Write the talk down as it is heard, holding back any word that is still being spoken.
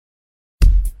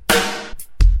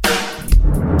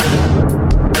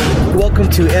welcome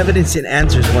to Evidence and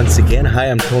Answers once again. Hi,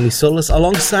 I'm Tony Solis,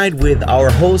 alongside with our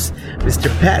host, Mr.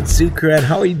 Pat Zukeran.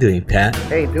 How are you doing, Pat?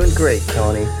 Hey, doing great,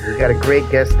 Tony. We got a great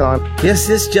guest on. Yes,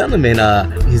 this gentleman,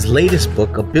 his latest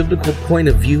book, A Biblical Point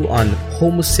of View on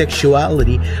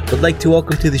Homosexuality, would like to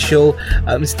welcome to the show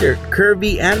Mr.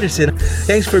 Kirby Anderson.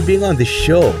 Thanks for being on the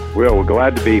show. Well, we're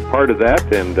glad to be part of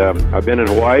that, and I've been in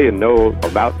Hawaii and know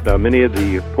about many of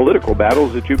the political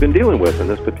battles that you've been dealing with in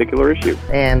this particular issue.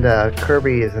 And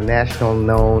Kirby is a national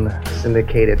known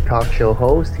syndicated talk show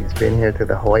host. He's been here to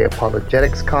the Hawaii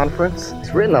Apologetics Conference.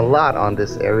 He's written a lot on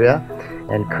this area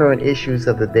and current issues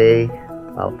of the day.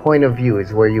 Point of View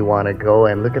is where you want to go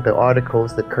and look at the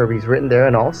articles that Kirby's written there,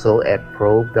 and also at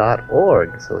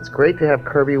probe.org. So it's great to have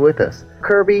Kirby with us.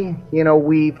 Kirby, you know,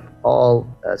 we've all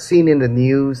seen in the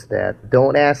news that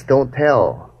Don't Ask, Don't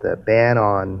Tell, the ban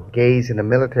on gays in the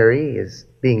military, is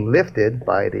being lifted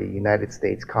by the United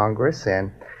States Congress,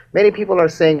 and many people are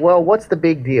saying, well, what's the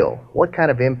big deal? What kind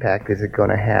of impact is it going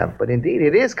to have? But indeed,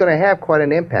 it is going to have quite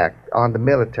an impact on the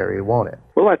military, won't it?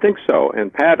 Well, I think so.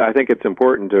 And Pat, I think it's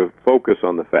important to focus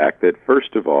on the fact that,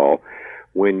 first of all,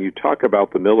 when you talk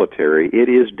about the military, it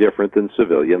is different than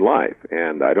civilian life.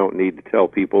 And I don't need to tell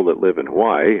people that live in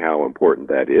Hawaii how important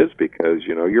that is, because,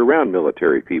 you know, you're around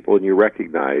military people and you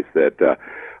recognize that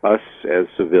us as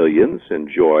civilians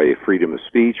enjoy freedom of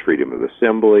speech, freedom of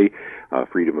assembly,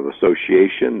 freedom of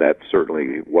association. That's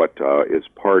certainly what is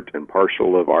part and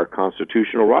parcel of our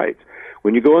constitutional rights.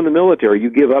 When you go in the military,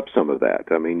 you give up some of that.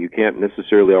 I mean, you can't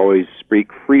necessarily always speak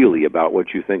freely about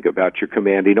what you think about your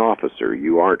commanding officer.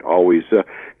 You aren't always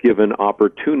given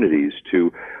opportunities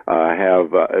to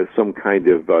have some kind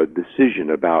of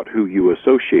decision about who you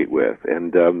associate with.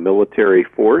 And military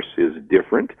force is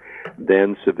different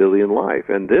than civilian life.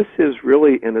 And this is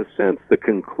really, in a sense, the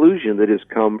conclusion that has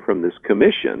come from this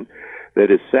commission that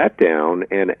has sat down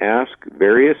and asked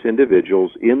various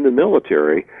individuals in the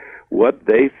military what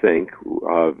they think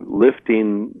of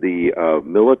lifting the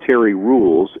military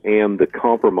rules and the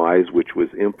compromise which was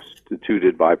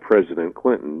instituted by President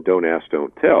Clinton, Don't Ask,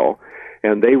 Don't Tell,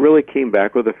 and they really came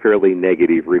back with a fairly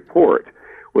negative report.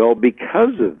 Well,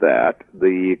 because of that,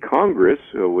 the Congress,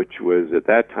 which was at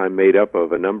that time made up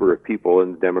of a number of people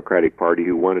in the Democratic Party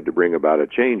who wanted to bring about a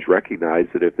change, recognized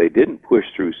that if they didn't push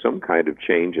through some kind of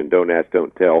change in Don't Ask,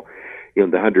 Don't Tell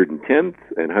in the 110th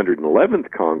and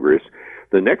 111th Congress,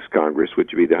 the next Congress,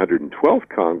 which would be the 112th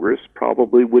Congress,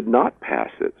 probably would not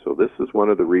pass it. So this is one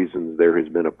of the reasons there has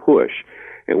been a push.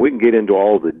 And we can get into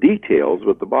all the details,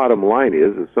 but the bottom line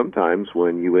is sometimes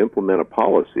when you implement a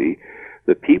policy,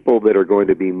 the people that are going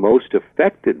to be most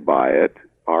affected by it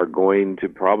are going to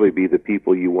probably be the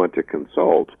people you want to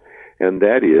consult. And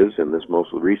that is, in this most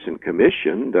recent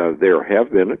commission, there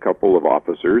have been a couple of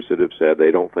officers that have said they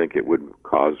don't think it would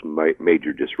cause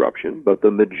major disruption, but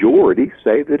the majority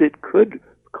say that it could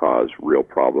cause real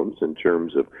problems in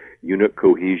terms of unit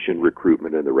cohesion,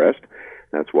 recruitment, and the rest.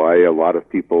 That's why a lot of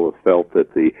people have felt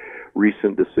that the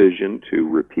recent decision to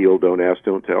repeal Don't Ask,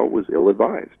 Don't Tell was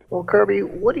ill-advised. Well, Kirby,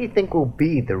 what do you think will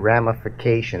be the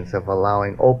ramifications of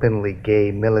allowing openly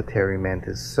gay military men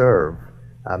to serve?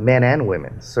 Men and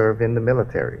women serve in the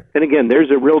military. And again, there's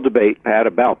a real debate, Pat,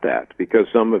 about that, because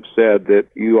some have said that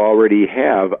you already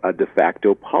have a de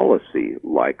facto policy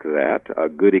like that. A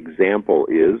good example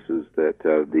is that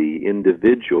the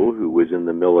individual who was in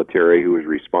the military who was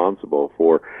responsible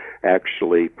for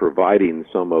actually providing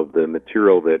some of the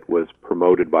material that was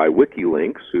promoted by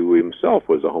WikiLeaks, who himself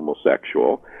was a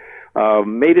homosexual,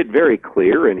 made it very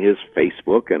clear in his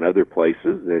Facebook and other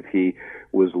places that he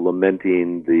was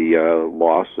lamenting the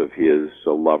loss of his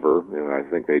lover. And I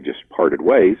think they just parted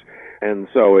ways. And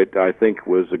so it, I think,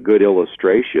 was a good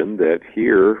illustration that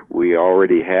here we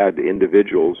already had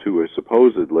individuals who were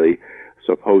supposedly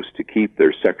supposed to keep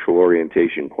their sexual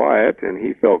orientation quiet, and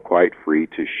he felt quite free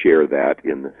to share that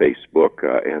in the Facebook.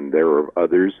 And there are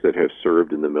others that have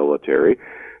served in the military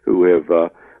who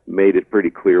have made it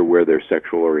pretty clear where their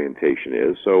sexual orientation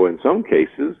is. So in some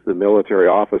cases, the military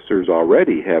officers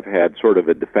already have had sort of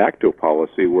a de facto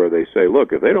policy where they say,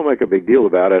 look, if they don't make a big deal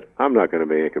about it, I'm not going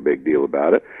to make a big deal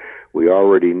about it. We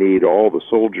already need all the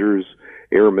soldiers,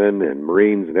 airmen, and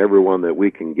Marines and everyone that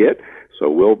we can get, so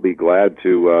we'll be glad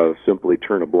to simply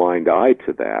turn a blind eye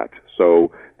to that.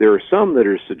 So there are some that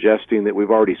are suggesting that we've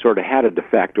already sort of had a de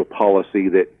facto policy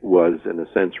that was, in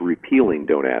a sense, repealing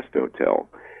Don't Ask, Don't Tell.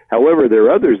 However, there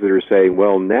are others that are saying,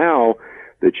 well, now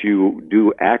that you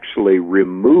do actually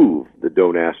remove the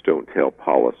Don't Ask, Don't Tell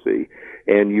policy,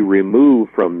 and you remove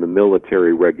from the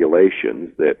military regulations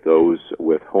that those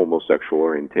with homosexual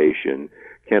orientation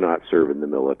cannot serve in the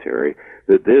military,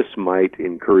 that this might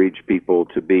encourage people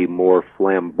to be more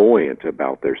flamboyant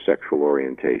about their sexual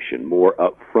orientation, more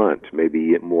upfront,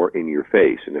 maybe more in your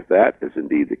face. And if that is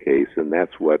indeed the case, then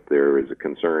that's what there is a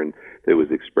concern that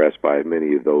was expressed by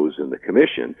many of those in the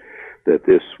commission, that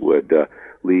this would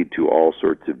lead to all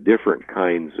sorts of different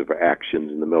kinds of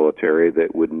actions in the military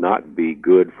that would not be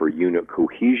good for unit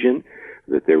cohesion,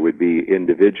 that there would be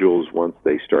individuals, once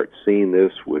they start seeing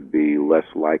this, would be less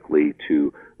likely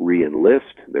to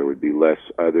re-enlist. There would be less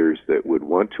others that would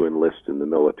want to enlist in the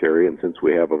military. And since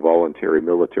we have a voluntary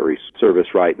military service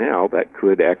right now, that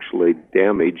could actually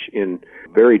damage in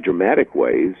very dramatic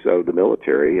ways the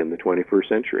military in the 21st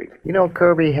century. You know,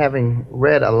 Kirby, having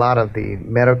read a lot of the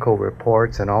medical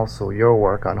reports and also your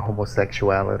work on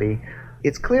homosexuality,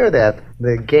 it's clear that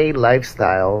the gay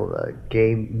lifestyle,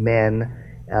 gay men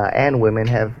and women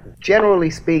have, generally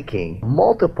speaking,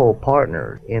 multiple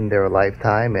partners in their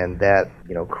lifetime, and that,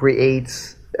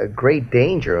 creates a great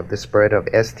danger of the spread of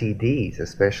STDs,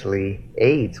 especially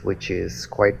AIDS, which is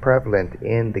quite prevalent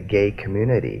in the gay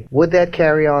community. Would that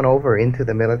carry on over into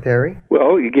the military?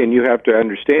 Well, again, you have to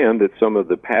understand that some of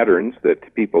the patterns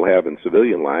that people have in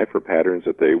civilian life are patterns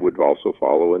that they would also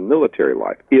follow in military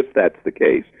life, if that's the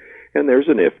case. And there's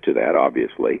an if to that,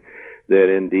 obviously, that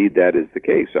indeed that is the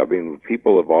case. I mean,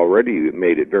 people have already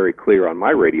made it very clear on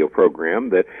my radio program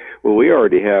that, well, we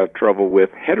already have trouble with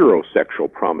heterosexual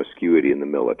promiscuity in the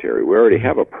military. We already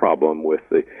have a problem with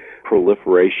the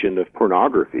proliferation of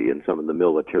pornography in some of the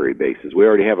military bases. We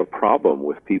already have a problem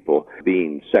with people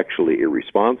being sexually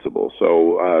irresponsible.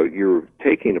 So you're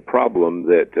taking a problem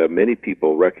that many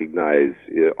people recognize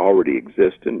already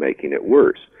exists and making it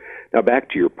worse. Now, back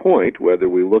to your point, whether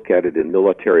we look at it in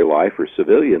military life or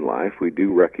civilian life, we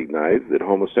do recognize that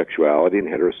homosexuality and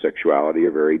heterosexuality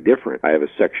are very different. I have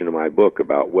a section in my book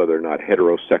about whether or not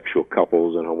heterosexual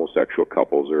couples and homosexual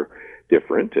couples are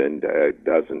different, and it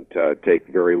doesn't take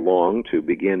very long to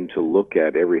begin to look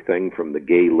at everything from the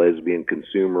gay lesbian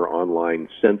consumer online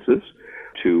census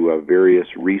to various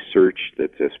research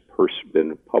that has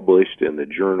been published in the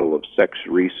Journal of Sex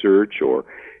Research, or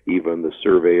even the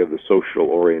Survey of the Social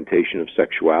Orientation of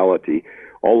Sexuality,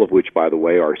 all of which, by the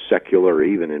way, are secular,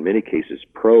 even in many cases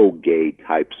pro-gay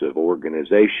types of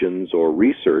organizations or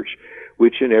research,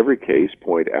 which in every case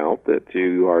point out that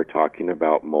you are talking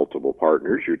about multiple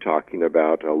partners. You're talking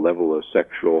about a level of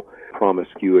sexual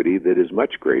promiscuity that is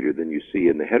much greater than you see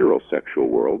in the heterosexual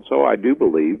world. So I do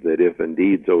believe that if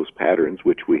indeed those patterns,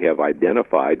 which we have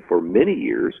identified for many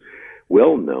years,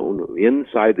 well known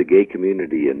inside the gay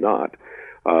community and not,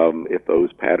 if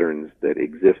those patterns that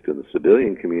exist in the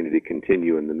civilian community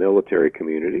continue in the military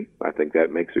community, I think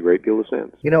that makes a great deal of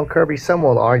sense. You know, Kirby, some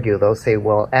will argue, they'll say,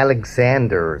 well,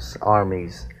 Alexander's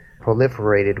armies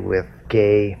proliferated with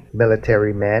gay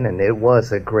military men, and it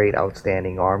was a great,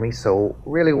 outstanding army. So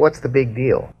really, what's the big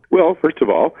deal? Well, first of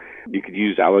all, you could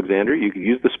use Alexander, you could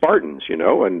use the Spartans,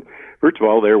 and first of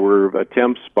all, there were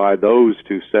attempts by those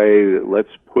to say, let's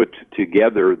put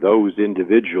together those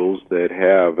individuals that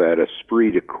have that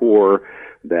esprit de corps,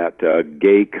 that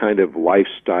gay kind of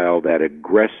lifestyle, that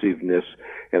aggressiveness,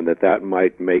 and that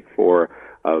might make for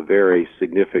a very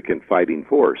significant fighting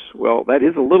force. Well, that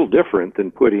is a little different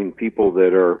than putting people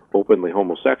that are openly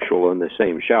homosexual in the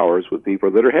same showers with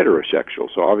people that are heterosexual.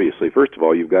 So obviously, first of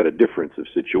all, you've got a difference of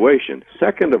situation.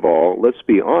 Second of all, let's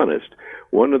be honest,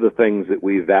 one of the things that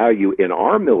we value in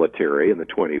our military in the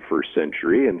 21st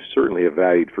century, and certainly have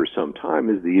valued for some time,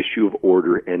 is the issue of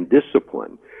order and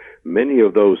discipline. Many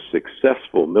of those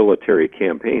successful military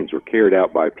campaigns were carried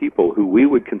out by people who we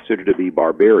would consider to be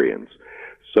barbarians.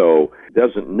 So it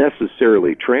doesn't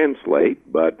necessarily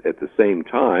translate, but at the same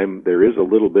time, there is a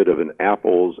little bit of an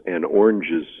apples and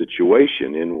oranges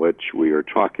situation in which we are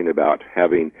talking about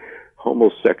having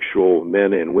homosexual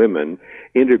men and women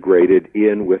integrated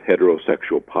in with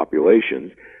heterosexual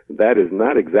populations. That is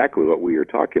not exactly what we are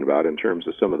talking about in terms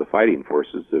of some of the fighting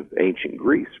forces of ancient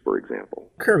Greece, for example.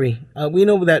 Kirby, we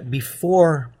know that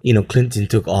before Clinton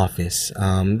took office,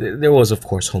 there was, of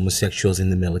course, homosexuals in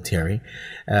the military,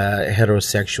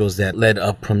 heterosexuals that led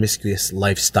a promiscuous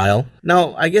lifestyle.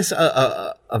 Now, I guess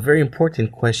a very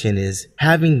important question is,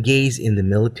 having gays in the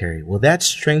military, will that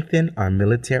strengthen our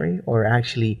military or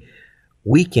actually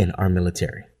weaken our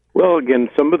military? Well, again,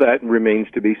 some of that remains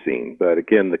to be seen. But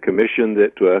again, the commission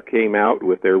that came out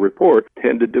with their report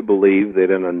tended to believe that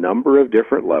in a number of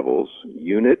different levels,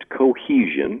 unit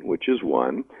cohesion, which is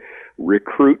one,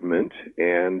 recruitment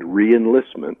and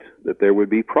re-enlistment, that there would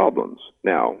be problems.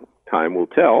 Now, time will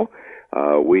tell.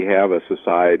 We have a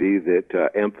society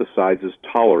that emphasizes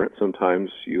tolerance. Sometimes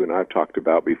you and I have talked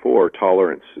about before,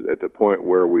 tolerance at the point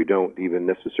where we don't even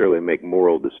necessarily make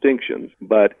moral distinctions.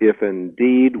 But if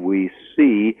indeed we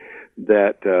see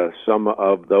that some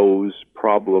of those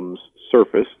problems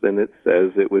surface, then it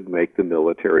says it would make the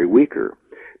military weaker.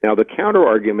 Now, the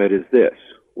counter-argument is this.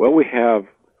 Well, we have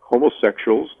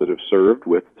homosexuals that have served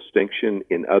with distinction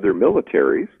in other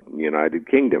militaries, the United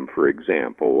Kingdom, for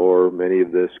example, or many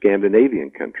of the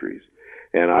Scandinavian countries.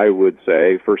 And I would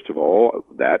say, first of all,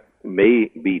 that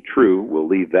may be true. We'll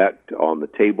leave that on the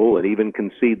table and even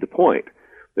concede the point.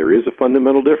 There is a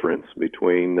fundamental difference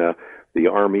between the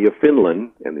Army of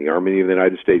Finland and the Army of the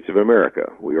United States of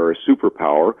America. We are a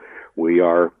superpower. We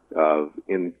are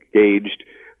engaged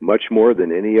much more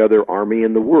than any other army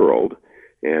in the world,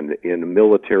 and in the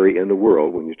military in the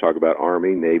world, when you talk about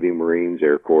Army, Navy, Marines,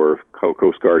 Air Corps,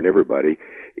 Coast Guard, and everybody,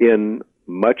 in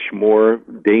much more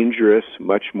dangerous,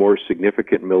 much more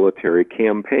significant military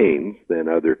campaigns than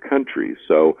other countries.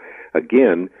 So,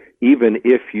 again, even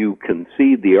if you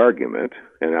concede the argument,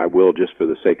 and I will just for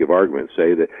the sake of argument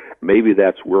say that maybe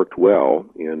that's worked well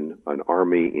in an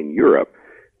army in Europe,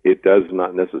 it does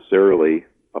not necessarily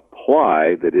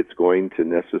apply that it's going to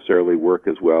necessarily work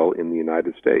as well in the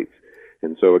United States.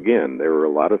 And so, again, there are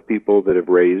a lot of people that have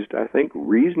raised, I think,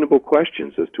 reasonable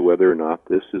questions as to whether or not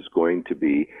this is going to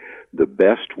be the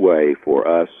best way for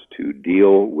us to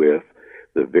deal with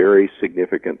the very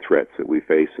significant threats that we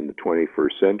face in the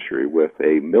 21st century with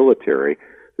a military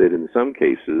that in some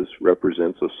cases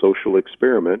represents a social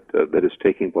experiment that is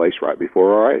taking place right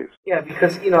before our eyes. Yeah,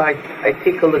 because, I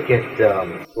take a look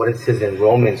at what it says in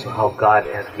Romans, how God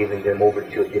has given them over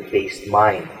to a debased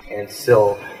mind. And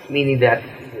so, meaning that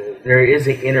there is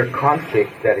an inner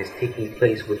conflict that is taking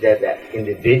place with that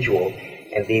individual,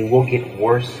 and they will get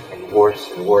worse and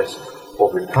worse and worse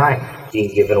over time,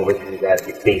 being given over to that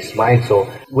debased mind.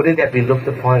 So wouldn't that be looked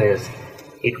upon as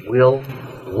it will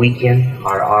weaken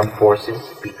our armed forces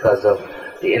because of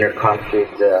the inner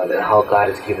conflict and how God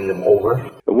has given them over?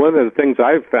 One of the things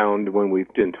I've found when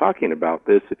we've been talking about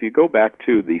this, if you go back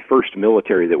to the first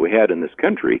military that we had in this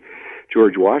country,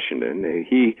 George Washington,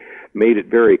 he made it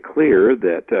very clear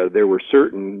that there were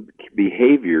certain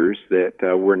behaviors that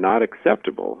were not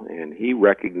acceptable. And he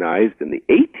recognized in the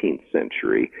 18th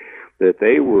century that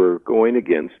they were going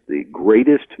against the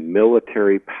greatest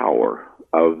military power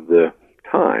of the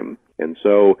time. And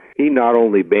so he not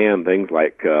only banned things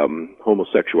like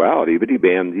homosexuality, but he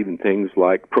banned even things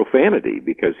like profanity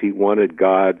because he wanted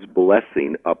God's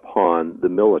blessing upon the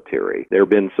military. There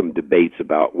have been some debates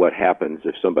about what happens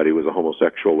if somebody was a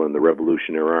homosexual in the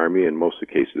Revolutionary Army. In most of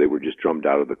the cases, they were just drummed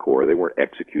out of the Corps. They weren't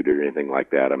executed or anything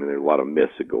like that. I mean, there's a lot of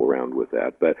myths that go around with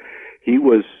that. But he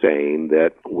was saying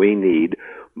that we need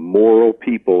moral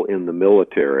people in the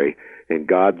military, and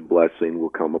God's blessing will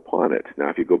come upon it. Now,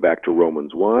 if you go back to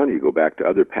Romans 1, you go back to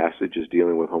other passages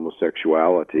dealing with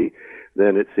homosexuality,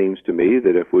 then it seems to me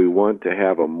that if we want to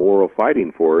have a moral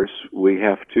fighting force, we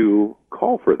have to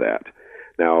call for that.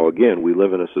 Now, again, we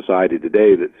live in a society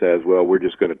today that says, well, we're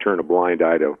just going to turn a blind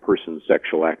eye to a person's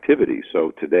sexual activity.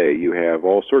 So today you have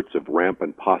all sorts of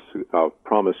rampant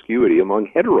promiscuity among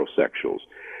heterosexuals.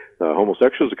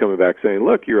 Homosexuals are coming back saying,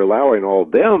 look, you're allowing all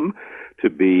them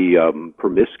to be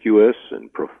promiscuous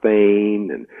and profane,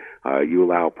 and you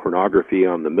allow pornography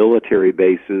on the military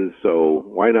bases, so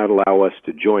why not allow us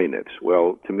to join it?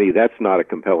 Well, to me, that's not a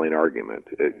compelling argument.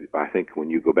 I think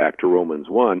when you go back to Romans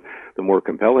 1, the more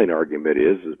compelling argument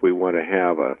is we want to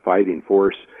have a fighting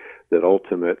force that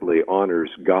ultimately honors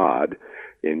God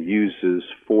and uses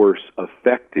force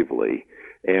effectively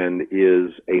and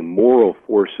is a moral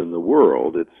force in the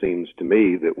world. It seems to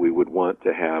me that we would want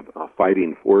to have a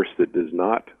fighting force that does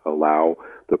not allow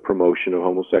the promotion of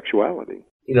homosexuality.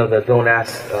 The don't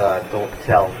ask, don't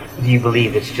tell. Do you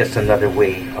believe it's just another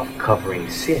way of covering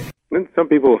sin? And some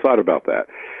people have thought about that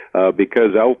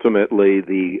because ultimately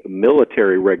the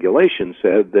military regulation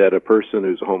said that a person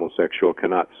who's a homosexual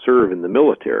cannot serve in the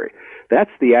military. That's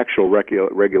the actual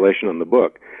regulation on the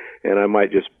book. And I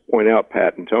might just point out,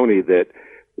 Pat and Tony, that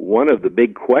one of the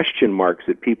big question marks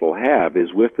that people have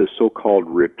is with the so-called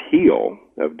repeal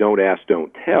of Don't Ask,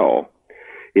 Don't Tell.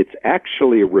 It's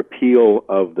actually a repeal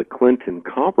of the Clinton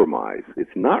Compromise.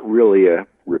 It's not really a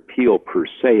repeal per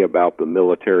se about the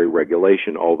military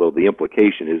regulation, although the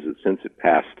implication is that since it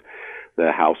passed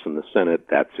the House and the Senate,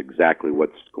 that's exactly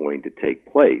what's going to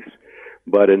take place.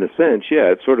 But in a sense,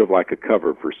 yeah, it's sort of like a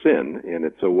cover for sin, and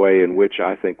it's a way in which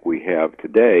I think we have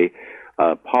today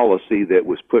policy that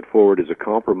was put forward as a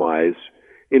compromise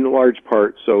in large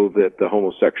part so that the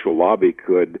homosexual lobby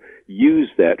could use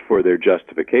that for their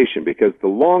justification, because the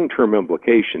long-term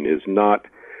implication is not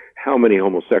how many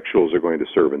homosexuals are going to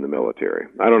serve in the military.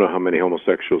 I don't know how many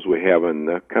homosexuals we have in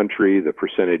the country. The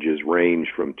percentages range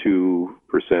from 2%,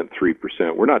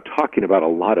 3%. We're not talking about a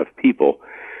lot of people.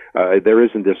 There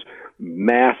isn't this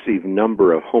massive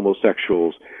number of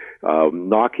homosexuals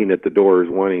knocking at the doors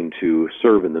wanting to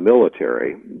serve in the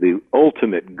military. The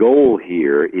ultimate goal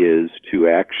here is to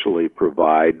actually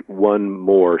provide one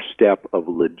more step of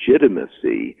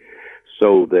legitimacy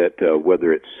so that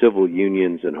whether it's civil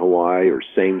unions in Hawaii or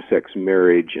same-sex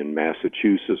marriage in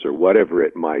Massachusetts or whatever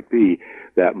it might be,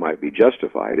 that might be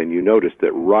justified. And you notice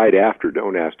that right after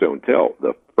Don't Ask, Don't Tell,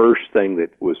 the first thing that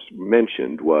was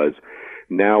mentioned was,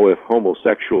 now if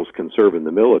homosexuals can serve in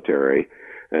the military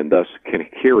and thus can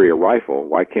carry a rifle,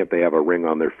 why can't they have a ring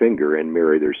on their finger and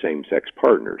marry their same-sex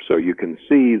partner? So you can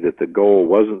see that the goal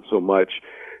wasn't so much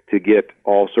to get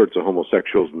all sorts of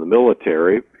homosexuals in the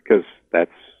military, because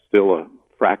that's still a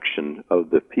fraction of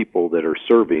the people that are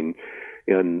serving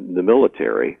in the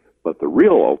military. But the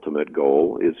real ultimate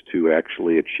goal is to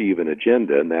actually achieve an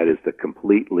agenda, and that is the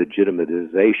complete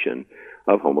legitimization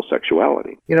of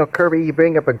homosexuality. You know, Kirby, you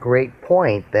bring up a great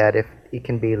point that if it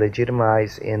can be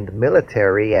legitimized in the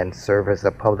military and serve as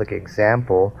a public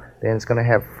example, then it's going to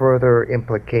have further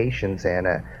implications and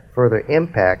a further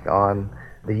impact on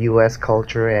the U.S.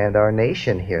 culture and our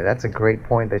nation here. That's a great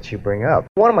point that you bring up.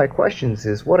 One of my questions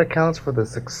is, what accounts for the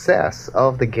success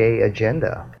of the gay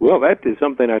agenda? Well, that is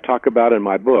something I talk about in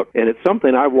my book, and it's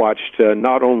something I've watched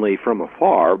not only from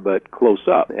afar, but close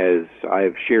up. As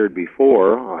I've shared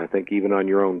before, I think even on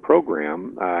your own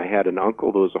program, I had an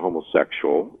uncle that was a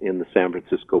homosexual in the San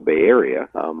Francisco Bay Area.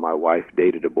 My wife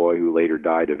dated a boy who later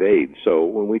died of AIDS. So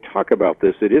when we talk about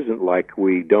this, it isn't like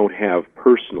we don't have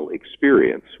personal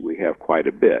experience. We have quite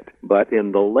a bit. But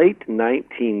in the late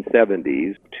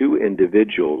 1970s, two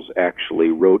individuals actually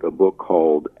wrote a book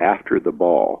called After the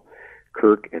Ball,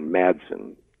 Kirk and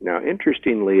Madsen. Now,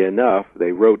 interestingly enough,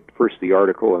 they wrote first the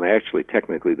article, and actually,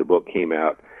 technically, the book came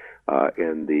out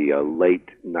in the late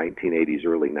 1980s,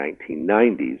 early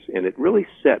 1990s, and it really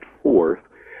set forth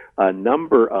a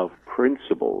number of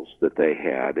principles that they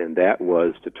had, and that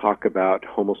was to talk about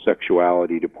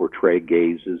homosexuality, to portray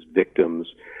gays as victims,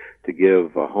 to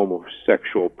give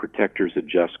homosexual protectors a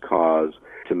just cause,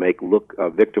 to make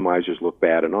victimizers look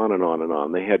bad, and on and on and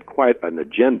on. They had quite an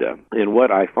agenda. And what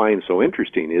I find so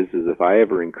interesting is if I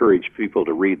ever encourage people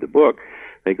to read the book,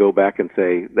 they go back and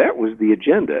say, that was the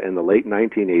agenda in the late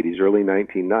 1980s, early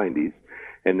 1990s.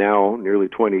 And now, nearly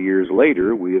 20 years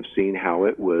later, we have seen how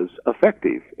it was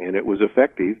effective. And it was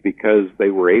effective because they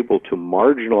were able to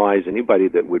marginalize anybody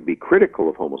that would be critical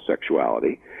of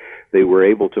homosexuality. They were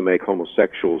able to make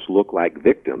homosexuals look like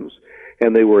victims,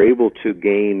 and they were able to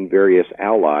gain various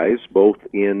allies, both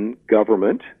in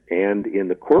government and in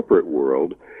the corporate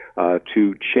world,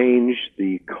 to change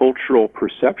the cultural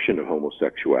perception of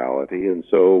homosexuality. And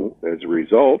so, as a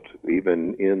result,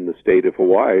 even in the state of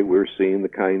Hawaii, we're seeing the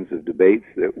kinds of debates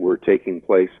that were taking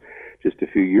place just a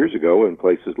few years ago in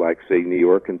places like, say, New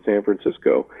York and San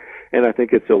Francisco. And I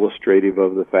think it's illustrative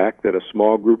of the fact that a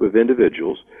small group of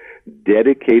individuals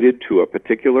dedicated to a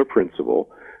particular principle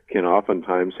can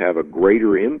oftentimes have a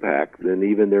greater impact than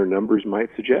even their numbers might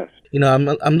suggest. You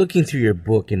know, I'm looking through your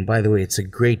book, and by the way, it's a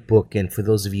great book. And for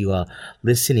those of you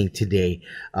listening today,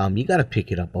 you got to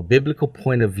pick it up. A Biblical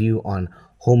Point of View on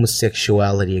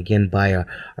Homosexuality, again by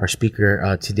our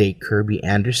speaker today, Kirby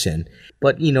Anderson.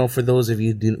 But, you know, for those of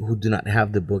you who do not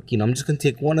have the book, you know, I'm just going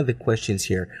to take one of the questions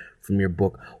here from your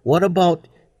book. What about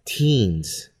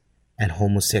teens and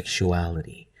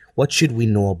homosexuality? What should we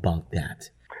know about that?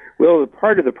 Well,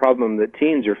 part of the problem that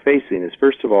teens are facing is,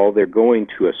 first of all, they're going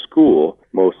to a school,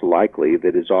 most likely,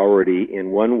 that is already in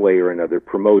one way or another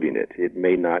promoting it. It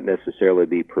may not necessarily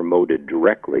be promoted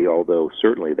directly, although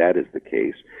certainly that is the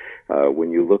case.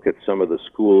 When you look at some of the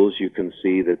schools, you can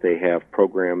see that they have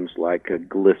programs like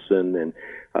GLSEN and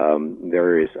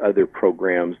various other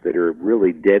programs that are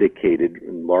really dedicated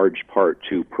in large part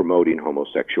to promoting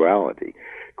homosexuality.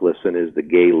 GLSEN is the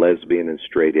Gay, Lesbian, and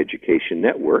Straight Education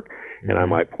Network, and I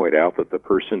might point out that the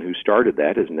person who started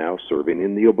that is now serving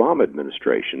in the Obama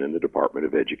administration in the Department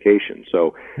of Education.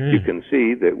 So you can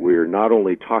see that we're not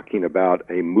only talking about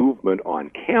a movement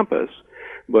on campus,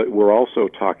 but we're also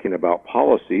talking about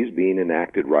policies being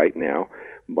enacted right now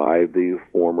by the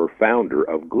former founder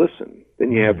of GLSEN.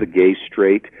 Then you have the Gay,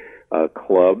 Straight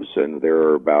clubs, and there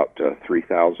are about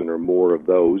 3,000 or more of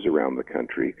those around the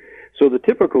country. So the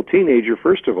typical teenager,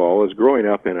 first of all, is growing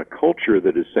up in a culture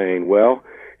that is saying, well,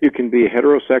 You can be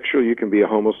heterosexual, you can be a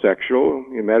homosexual.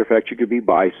 As a matter of fact, you could be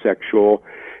bisexual.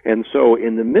 And so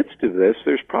in the midst of this,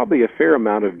 there's probably a fair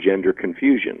amount of gender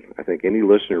confusion. I think any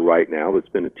listener right now that's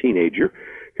been a teenager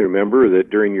can remember that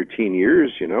during your teen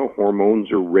years,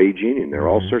 hormones are raging and there are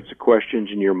all sorts of questions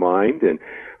in your mind, and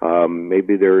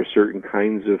maybe there are certain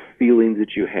kinds of feelings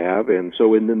that you have. And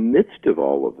so in the midst of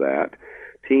all of that,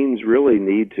 teens really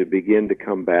need to begin to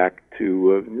come back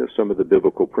to some of the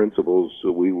biblical principles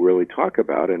that we really talk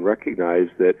about and recognize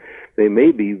that they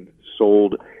may be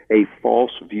sold a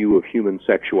false view of human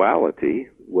sexuality,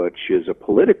 which is a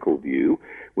political view,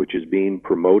 which is being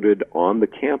promoted on the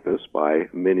campus by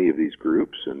many of these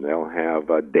groups. And they'll have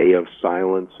a day of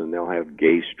silence, and they'll have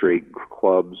gay straight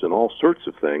clubs and all sorts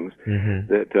of things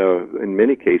that in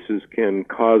many cases can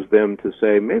cause them to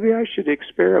say, maybe I should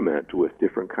experiment with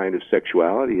different kind of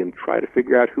sexuality and try to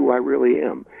figure out who I really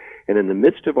am. And in the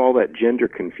midst of all that gender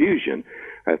confusion,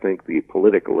 I think the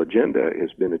political agenda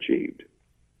has been achieved.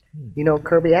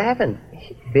 Kirby, I haven't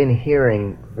been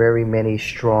hearing very many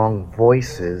strong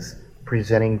voices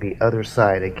presenting the other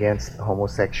side against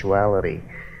homosexuality,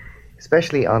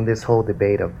 especially on this whole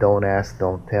debate of don't ask,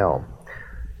 don't tell.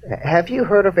 Have you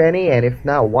heard of any? And if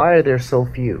not, why are there so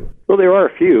few? Well, there are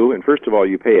a few, and first of all,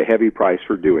 you pay a heavy price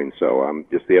for doing so.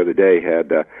 Just the other day had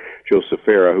Joseph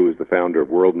Farah, who is the founder of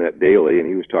WorldNet Daily, and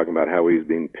he was talking about how he's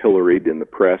being pilloried in the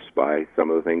press by some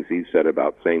of the things he said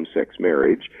about same-sex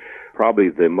marriage. Probably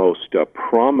the most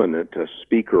prominent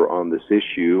speaker on this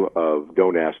issue of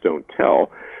don't ask, don't tell,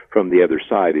 from the other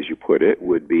side, as you put it,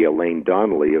 would be Elaine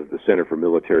Donnelly of the Center for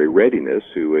Military Readiness,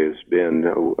 who has been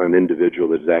an individual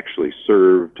that has actually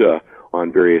served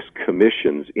on various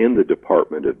commissions in the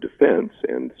Department of Defense,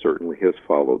 and certainly has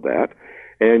followed that.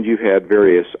 And you've had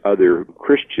various other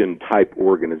Christian-type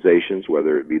organizations,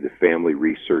 whether it be the Family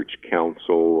Research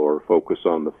Council or Focus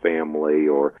on the Family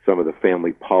or some of the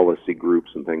family policy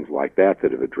groups and things like that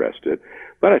that have addressed it.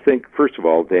 But I think, first of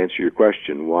all, to answer your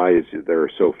question, why is there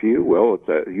so few? Well,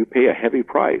 you pay a heavy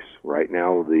price. Right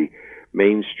now, the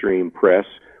mainstream press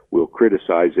will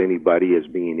criticize anybody as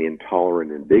being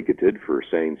intolerant and bigoted for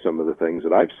saying some of the things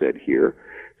that I've said here.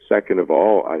 Second of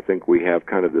all, I think we have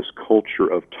kind of this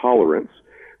culture of tolerance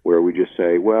where we just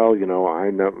say, well, I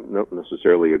don't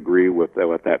necessarily agree with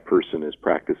what that person is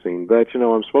practicing, but,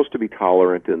 I'm supposed to be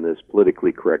tolerant in this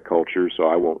politically correct culture, so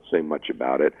I won't say much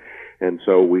about it. And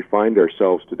so we find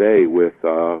ourselves today with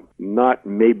not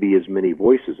maybe as many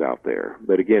voices out there.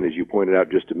 But again, as you pointed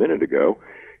out just a minute ago,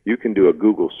 you can do a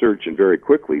Google search and very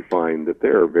quickly find that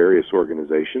there are various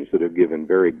organizations that have given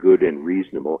very good and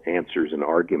reasonable answers and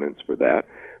arguments for that.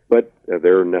 But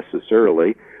they're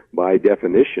necessarily, by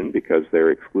definition, because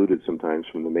they're excluded sometimes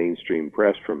from the mainstream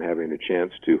press from having a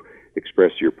chance to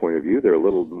express your point of view, they're a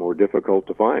little more difficult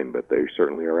to find, but they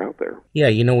certainly are out there. Yeah,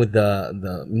 with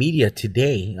the media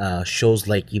today, shows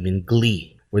like even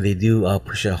Glee, where they do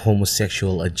push a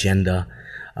homosexual agenda,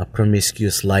 a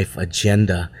promiscuous life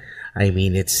agenda. I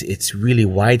mean, it's really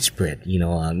widespread,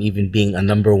 even being a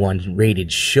number one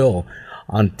rated show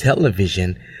on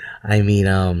television. I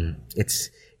mean,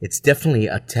 it's definitely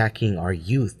attacking our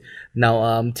youth.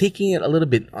 Now, taking it a little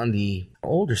bit on the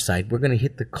older side, we're going to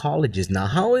hit the colleges. Now,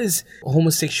 how is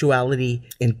homosexuality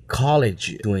in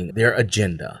college doing their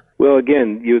agenda? Well,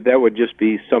 again, that would just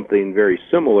be something very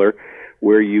similar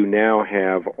where you now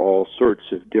have all sorts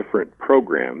of different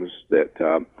programs that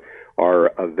are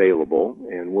available.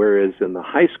 And whereas in the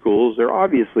high schools, there are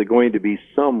obviously going to be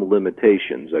some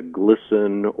limitations. A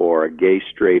GLSEN or a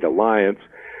gay-straight alliance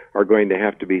are going to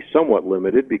have to be somewhat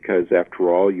limited because, after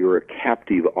all, you're a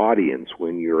captive audience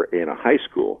when you're in a high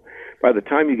school. By the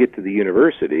time you get to the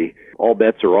university, all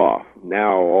bets are off.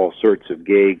 Now all sorts of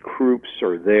gay groups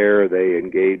are there. They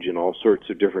engage in all sorts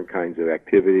of different kinds of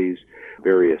activities.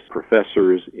 Various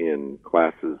professors in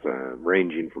classes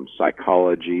ranging from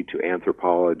psychology to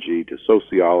anthropology to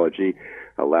sociology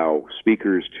allow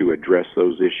speakers to address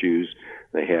those issues.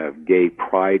 They have gay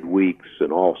pride weeks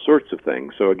and all sorts of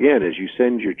things. So again, as you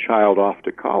send your child off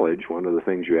to college, one of the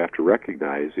things you have to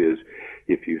recognize is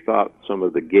if you thought some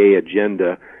of the gay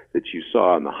agenda that you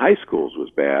saw in the high schools was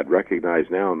bad, recognize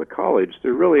now in the college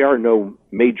there really are no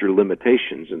major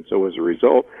limitations. And so as a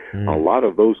result, a lot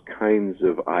of those kinds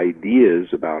of ideas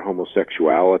about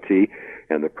homosexuality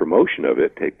and the promotion of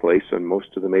it take place in most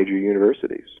of the major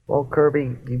universities. Well,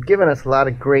 Kirby, you've given us a lot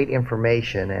of great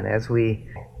information, and as we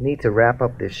need to wrap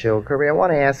up this show, Kirby, I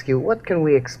want to ask you, what can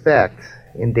we expect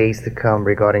in days to come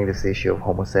regarding this issue of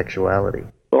homosexuality?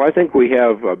 Well, I think we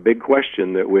have a big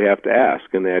question that we have to ask,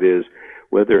 and that is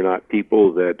whether or not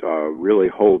people that really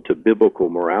hold to biblical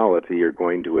morality are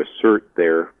going to assert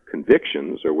their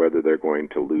convictions or whether they're going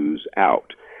to lose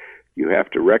out. You have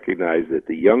to recognize that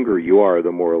the younger you are,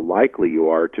 the more likely you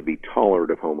are to be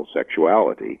tolerant of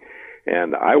homosexuality.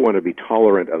 And I want to be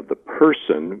tolerant of the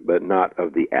person, but not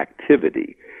of the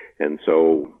activity. And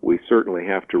so we certainly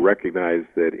have to recognize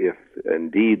that if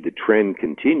indeed the trend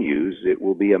continues, it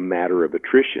will be a matter of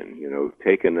attrition.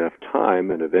 Take enough time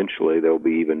and eventually there'll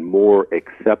be even more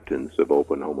acceptance of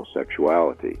open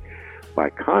homosexuality.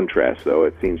 By contrast, though,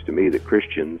 it seems to me that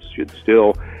Christians should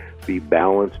still be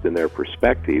balanced in their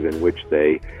perspective, in which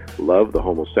they love the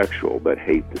homosexual but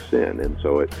hate the sin. And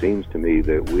so it seems to me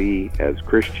that we as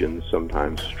Christians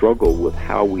sometimes struggle with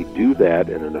how we do that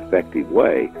in an effective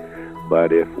way.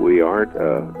 But if we aren't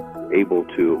able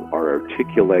to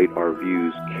articulate our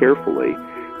views carefully,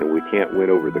 and we can't win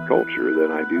over the culture,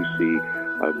 then I do see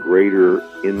a greater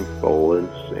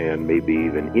influence and maybe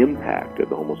even impact of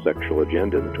the homosexual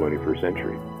agenda in the 21st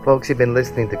century. Folks, you've been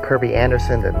listening to Kirby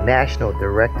Anderson, the National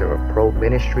Director of Probe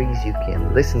Ministries. You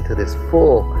can listen to this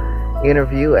full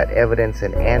interview at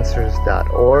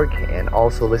evidenceandanswers.org and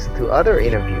also listen to other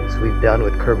interviews we've done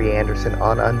with Kirby Anderson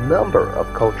on a number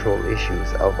of cultural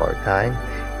issues of our time.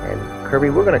 And Kirby,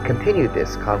 we're going to continue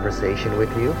this conversation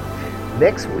with you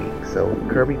next week. So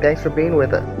Kirby, thanks for being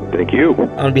with us. Thank you.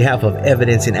 On behalf of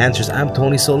Evidence and Answers, I'm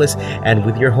Tony Solis, and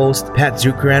with your host, Pat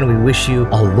Zuckeran, we wish you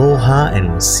aloha,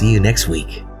 and we'll see you next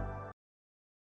week.